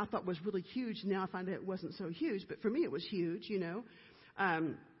rebellion, which I thought was really huge. Now I find out it wasn't so huge, but for me it was huge,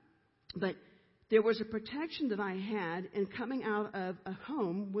 But there was a protection that I had in coming out of a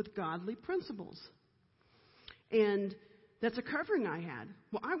home with godly principles. And that's a covering I had.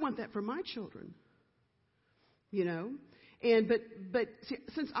 Well, I want that for my children, And but see,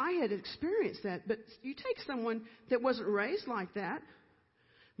 since I had experienced that, but you take someone that wasn't raised like that,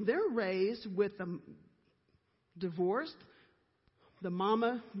 they're raised with them divorced, the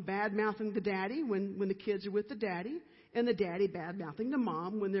mama bad-mouthing the daddy when the kids are with the daddy, and the daddy bad-mouthing the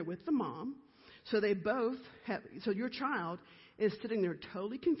mom when they're with the mom. So they both have, so your child is sitting there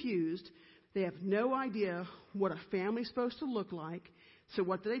totally confused. They have no idea what a family's supposed to look like. So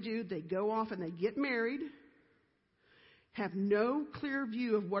what do? They go off and they get married, have no clear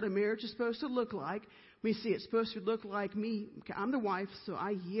view of what a marriage is supposed to look like. We see it's supposed to look like me. I'm the wife, so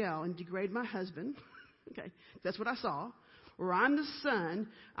I yell and degrade my husband. Okay, that's what I saw. Or I'm the son,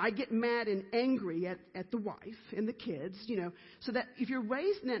 I get mad and angry at the wife and the kids, So that if you're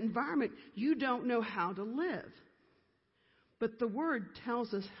raised in that environment, you don't know how to live. But the Word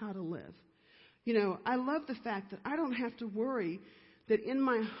tells us how to live. I love the fact that I don't have to worry that in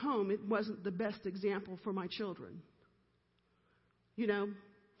my home it wasn't the best example for my children.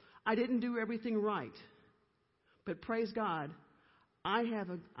 I didn't do everything right. But praise God, I have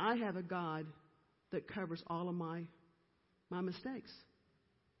a God that covers all of my mistakes.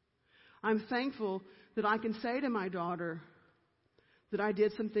 I'm thankful that I can say to my daughter that I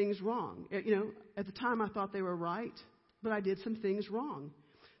did some things wrong. At the time I thought they were right, but I did some things wrong.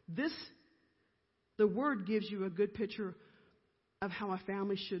 The Word gives you a good picture of how a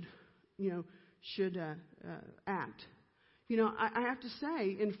family should act. I have to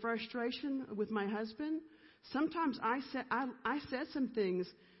say, in frustration with my husband, sometimes I said some things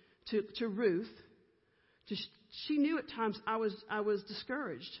to Ruth. She knew at times I was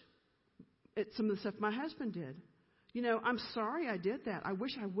discouraged at some of the stuff my husband did. I'm sorry I did that. I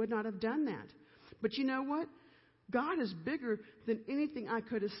wish I would not have done that. But you know what? God is bigger than anything I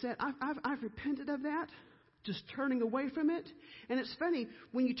could have said. I've repented of that, just turning away from it. And it's funny,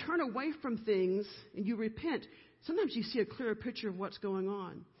 when you turn away from things and you repent, sometimes you see a clearer picture of what's going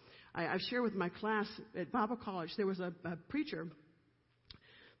on. I shared with my class at Bible college, there was a preacher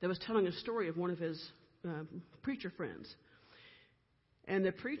that was telling a story of one of his preacher friends. And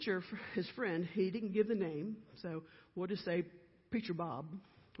the preacher, his friend, he didn't give the name, so we'll just say Preacher Bob.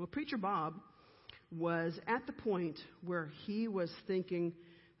 Well, Preacher Bob was at the point where he was thinking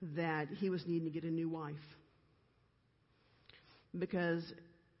that he was needing to get a new wife, because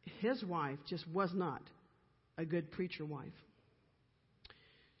his wife just was not a good preacher wife.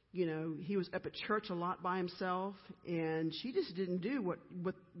 He was up at church a lot by himself, and she just didn't do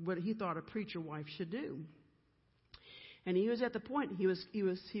what he thought a preacher wife should do. And he was at the point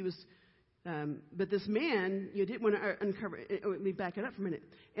but this man, you didn't want to uncover. Let me back it up for a minute.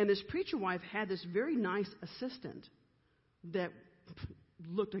 And this preacher wife had this very nice assistant that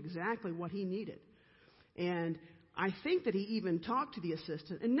looked exactly what he needed. And I think that he even talked to the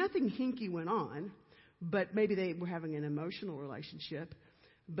assistant, and nothing hinky went on, but maybe they were having an emotional relationship.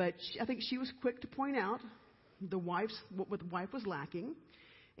 But I think she was quick to point out what the wife was lacking,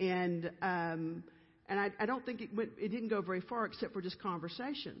 and I don't think it didn't go very far except for just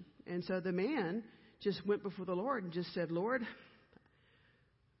conversation. And so the man just went before the Lord and just said, Lord,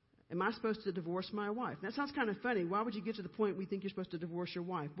 am I supposed to divorce my wife? That sounds kind of funny. Why would you get to the point where you think you're supposed to divorce your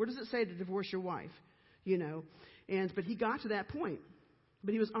wife? Where does it say to divorce your wife? But he got to that point.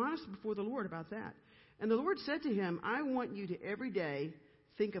 But he was honest before the Lord about that. And the Lord said to him, I want you to every day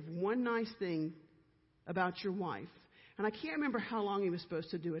think of one nice thing about your wife. And I can't remember how long he was supposed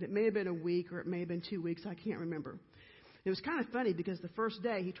to do it. It may have been a week or it may have been 2 weeks. I can't remember. It was kind of funny because the first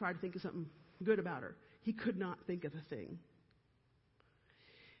day he tried to think of something good about her. He could not think of a thing.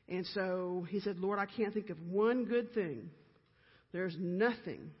 And so he said, Lord, I can't think of one good thing. There's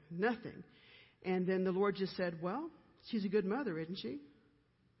nothing. And then the Lord just said, well, she's a good mother, isn't she?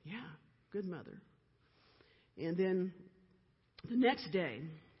 Yeah, good mother. And then the next day,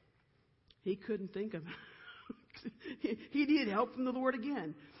 he couldn't think of he needed help from the Lord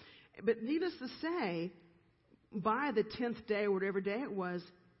again. But needless to say, by the 10th day or whatever day it was,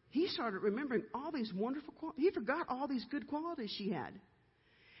 he started remembering all these wonderful qualities. He forgot all these good qualities she had.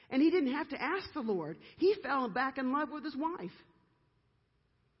 And he didn't have to ask the Lord. He fell back in love with his wife.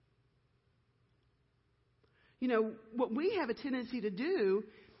 What we have a tendency to do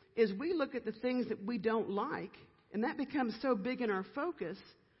is we look at the things that we don't like, and that becomes so big in our focus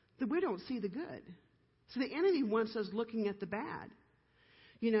that we don't see the good. So the enemy wants us looking at the bad.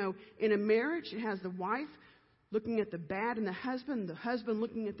 In a marriage, it has the wife looking at the bad in the husband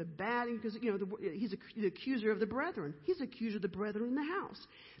looking at the bad, because he's the accuser of the brethren. He's the accuser of the brethren in the house.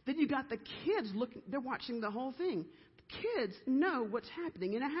 Then you got the kids looking; they're watching the whole thing. The kids know what's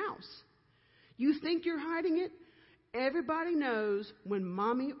happening in a house. You think you're hiding it? Everybody knows when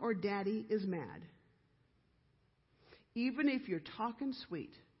mommy or daddy is mad. Even if you're talking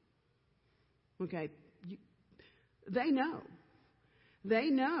sweet. Okay, they know. They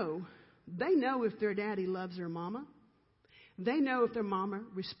know if their daddy loves their mama. They know if their mama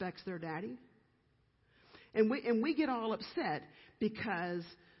respects their daddy. And we get all upset because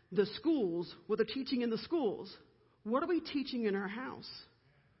the schools, what they're teaching in the schools, what are we teaching in our house?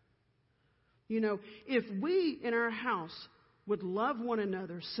 If we in our house would love one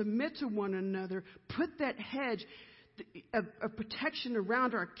another, submit to one another, put that hedge of protection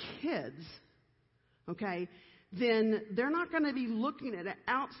around our kids, okay, then they're not going to be looking at an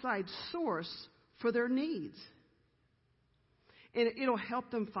outside source for their needs. And it'll help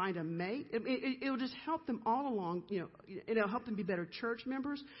them find a mate. It'll just help them all along, it'll help them be better church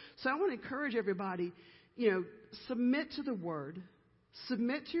members. So I want to encourage everybody, submit to the Word,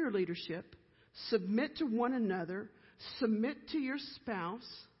 submit to your leadership, submit to one another, submit to your spouse.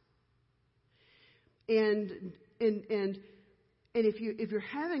 And if you're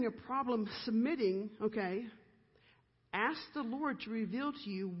having a problem submitting, okay, Ask the Lord to reveal to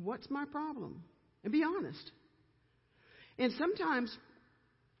you what's my problem. And be honest. And sometimes,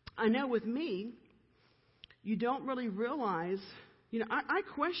 I know with me, you don't really realize, I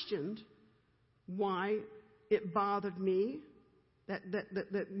questioned why it bothered me,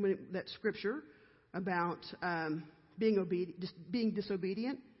 that scripture about being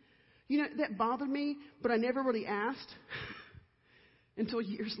disobedient. That bothered me, but I never really asked until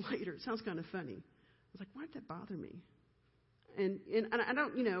years later. It sounds kind of funny. I was like, why did that bother me? And I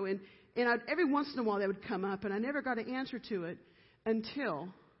don't, and every once in a while that would come up, and I never got an answer to it until,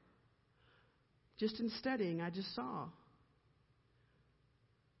 just in studying, I just saw.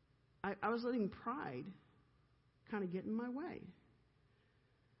 I was letting pride kind of get in my way.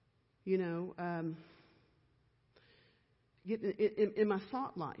 Get in my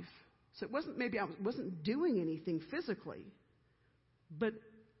thought life. So it wasn't, maybe I wasn't doing anything physically, but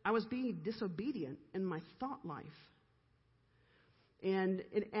I was being disobedient in my thought life. And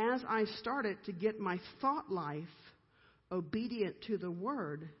as I started to get my thought life obedient to the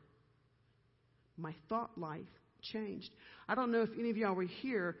Word, my thought life changed. I don't know if any of y'all were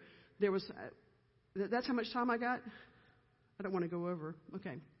here. There was, that's how much time I got? I don't want to go over.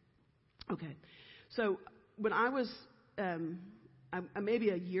 Okay. So when I was, maybe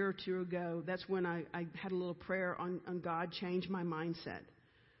a year or two ago, that's when I had a little prayer on God change my mindset.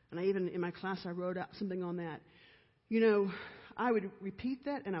 And I even, in my class, I wrote out something on that. I would repeat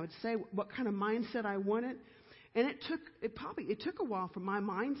that, and I would say what kind of mindset I wanted. And it took a while for my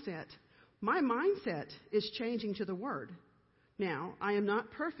mindset. My mindset is changing to the Word. Now, I am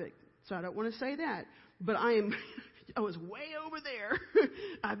not perfect, so I don't want to say that. But I was way over there.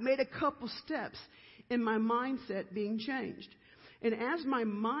 I've made a couple steps in my mindset being changed. And as my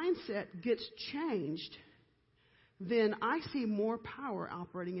mindset gets changed, then I see more power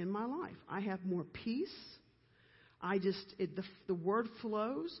operating in my life. I have more peace. The Word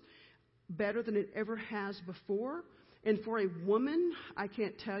flows better than it ever has before. And for a woman, I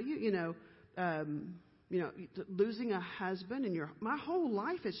can't tell you, losing a husband and my whole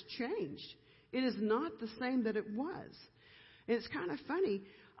life has changed. It is not the same that it was. And it's kind of funny.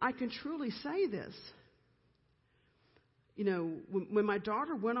 I can truly say this. When my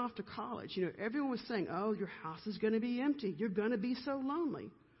daughter went off to college, everyone was saying, oh, your house is going to be empty. You're going to be so lonely.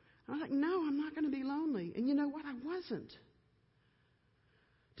 I was like, no, I'm not going to be lonely. And you know what? I wasn't.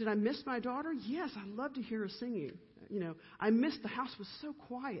 Did I miss my daughter? Yes, I love to hear her singing. I missed the house was so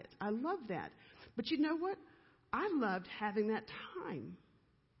quiet. I love that. But you know what? I loved having that time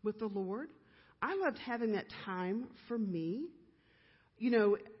with the Lord. I loved having that time for me.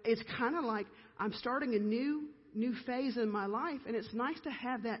 It's kind of like I'm starting a new phase in my life, and it's nice to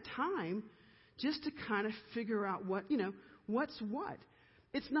have that time just to kind of figure out what's what.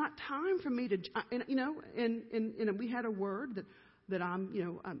 It's not time for me to, and we had a word that I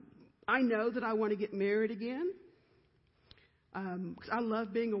know that I want to get married again, because I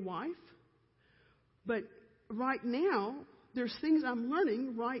love being a wife. But right now, there's things I'm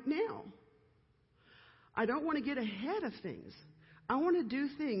learning right now. I don't want to get ahead of things. I want to do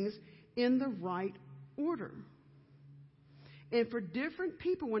things in the right order. And for different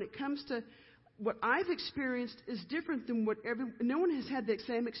people, when it comes to what I've experienced is different than no one has had the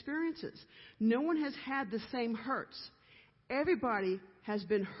same experiences. No one has had the same hurts. Everybody has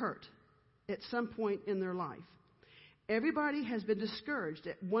been hurt at some point in their life. Everybody has been discouraged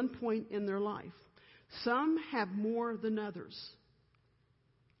at one point in their life. Some have more than others.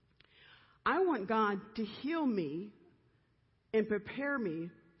 I want God to heal me and prepare me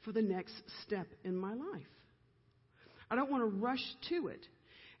for the next step in my life. I don't want to rush to it.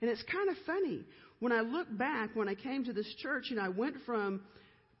 And it's kind of funny. When I look back, when I came to this church, and I went from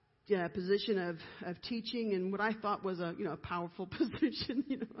a position of teaching and what I thought was a powerful position,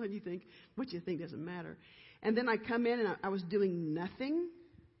 and you think, what you think doesn't matter. And then I come in and I was doing nothing,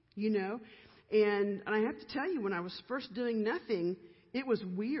 and I have to tell you, when I was first doing nothing, it was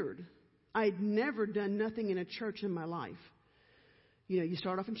weird. I'd never done nothing in a church in my life. You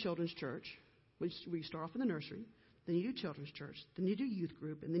start off in children's church, where you start off in the nursery. Then you do children's church. Then you do youth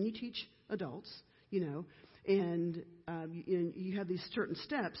group. And then you teach adults, and you have these certain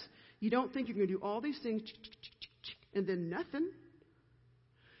steps. You don't think you're going to do all these things and then nothing.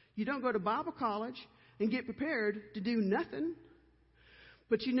 You don't go to Bible college and get prepared to do nothing.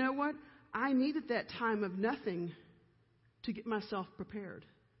 But you know what? I needed that time of nothing to get myself prepared.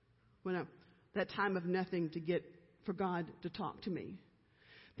 That time of nothing for God to talk to me.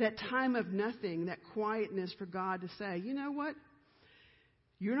 That time of nothing, that quietness for God to say, you know what?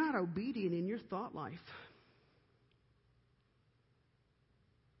 You're not obedient in your thought life.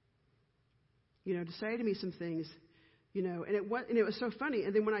 To say to me some things, And it was so funny.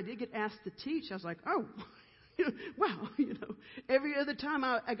 And then when I did get asked to teach, I was like, oh, wow, every other time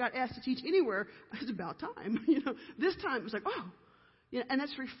I got asked to teach anywhere, it was about time. This time it was like, oh, and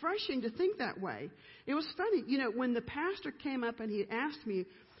it's refreshing to think that way. It was funny, when the pastor came up and he asked me,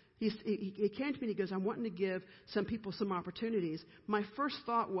 he came to me and he goes, I'm wanting to give some people some opportunities. My first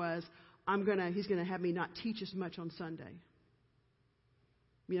thought was, he's going to have me not teach as much on Sunday.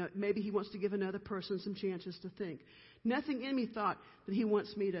 Maybe he wants to give another person some chances to think. Nothing in me thought that he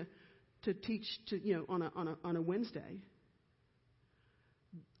wants me to teach on a Wednesday.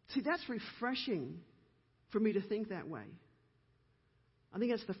 See, that's refreshing for me to think that way. I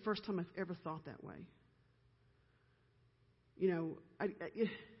think that's the first time I've ever thought that way.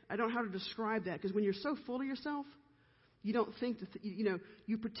 I don't know how to describe that, because when you're so full of yourself, you don't think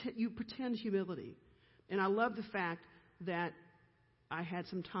you pretend humility. And I love the fact that I had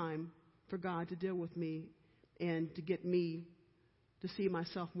some time for God to deal with me and to get me to see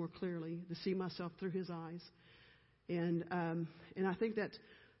myself more clearly, to see myself through His eyes. And I think that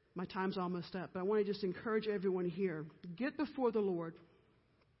my time's almost up, but I want to just encourage everyone here, get before the Lord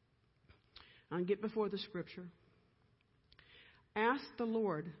and get before the Scripture. Ask the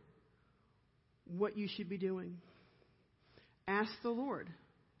Lord what you should be doing. Ask the Lord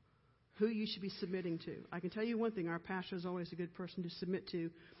who you should be submitting to. I can tell you one thing, our pastor is always a good person to submit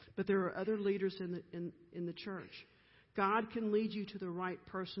to, but there are other leaders in the church. God can lead you to the right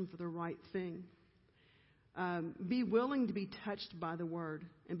person for the right thing. Be willing to be touched by the Word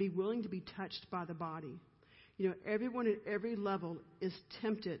and be willing to be touched by the body. Everyone at every level is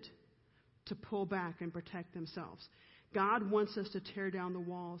tempted to pull back and protect themselves. God wants us to tear down the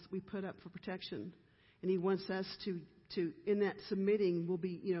walls we put up for protection. And He wants us to in that submitting, will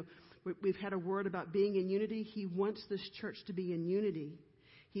be, we've had a word about being in unity. He wants this church to be in unity.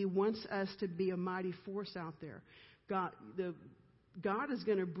 He wants us to be a mighty force out there. God is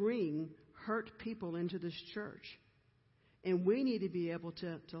going to bring hurt people into this church. And we need to be able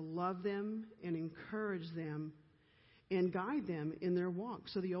to love them and encourage them and guide them in their walk.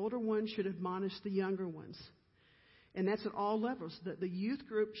 So the older ones should admonish the younger ones. And that's at all levels. The youth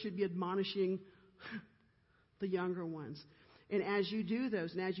group should be admonishing the younger ones. And as you do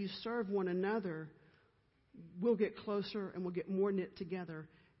those, and as you serve one another, we'll get closer and we'll get more knit together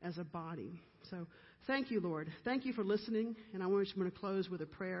as a body. So thank you, Lord. Thank you for listening. And I'm going to close with a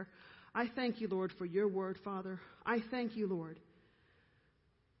prayer. I thank you, Lord, for your word, Father. I thank you, Lord,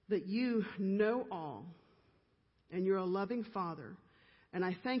 that you know all and you're a loving Father. And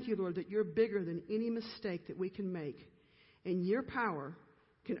I thank you, Lord, that you're bigger than any mistake that we can make. And your power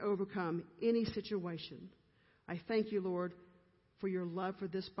can overcome any situation. I thank you, Lord, for your love for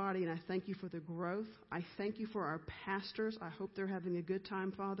this body, and I thank you for the growth. I thank you for our pastors. I hope they're having a good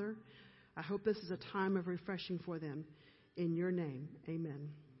time, Father. I hope this is a time of refreshing for them. In your name, amen.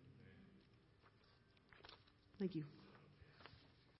 Thank you.